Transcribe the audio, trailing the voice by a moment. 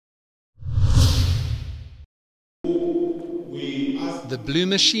The Blue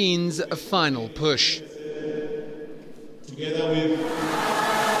Machine's final push.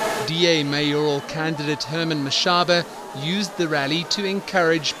 DA mayoral candidate Herman Mashaba used the rally to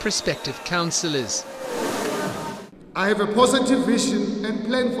encourage prospective councillors. I have a positive vision and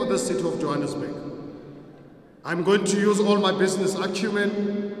plan for the city of Johannesburg. I'm going to use all my business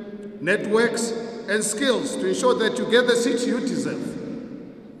acumen, networks and skills to ensure that you get the city you deserve.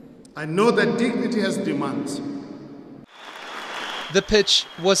 I know that dignity has demands. The pitch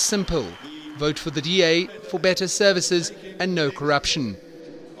was simple. Vote for the DA for better services and no corruption.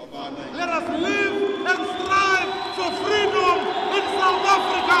 Let us live and strive for freedom in South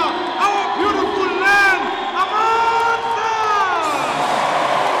Africa, our beautiful land.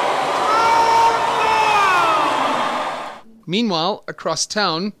 Meanwhile, across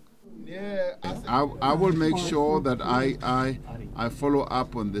town, I will make sure that I follow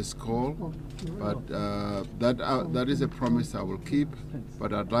up on this call, but that is a promise I will keep.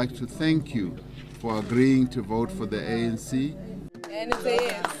 But I'd like to thank you for agreeing to vote for the ANC.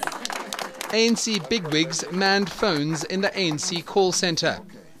 ANC bigwigs manned phones in the ANC call centre.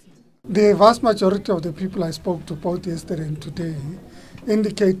 The vast majority of the people I spoke to both yesterday and today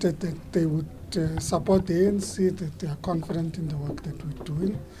indicated that they would support the ANC, that they are confident in the work that we're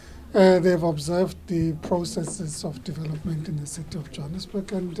doing. They've observed the processes of development in the city of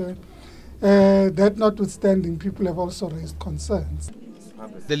Johannesburg, and that notwithstanding, people have also raised concerns.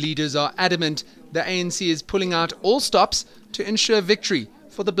 The leaders are adamant the ANC is pulling out all stops to ensure victory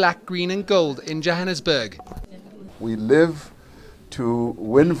for the black, green and gold in Johannesburg. We live to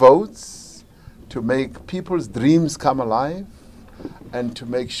win votes, to make people's dreams come alive, and to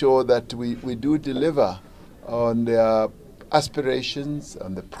make sure that we do deliver on their aspirations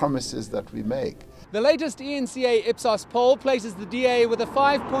and the promises that we make. The latest eNCA Ipsos poll places the DA with a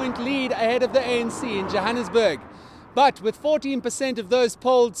 5-point lead ahead of the ANC in Johannesburg. But with 14% of those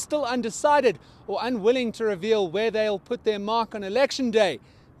polled still undecided or unwilling to reveal where they'll put their mark on election day,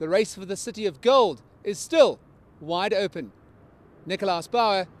 the race for the city of gold is still wide open. Nicolaas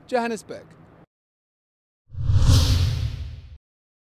Bauer, Johannesburg.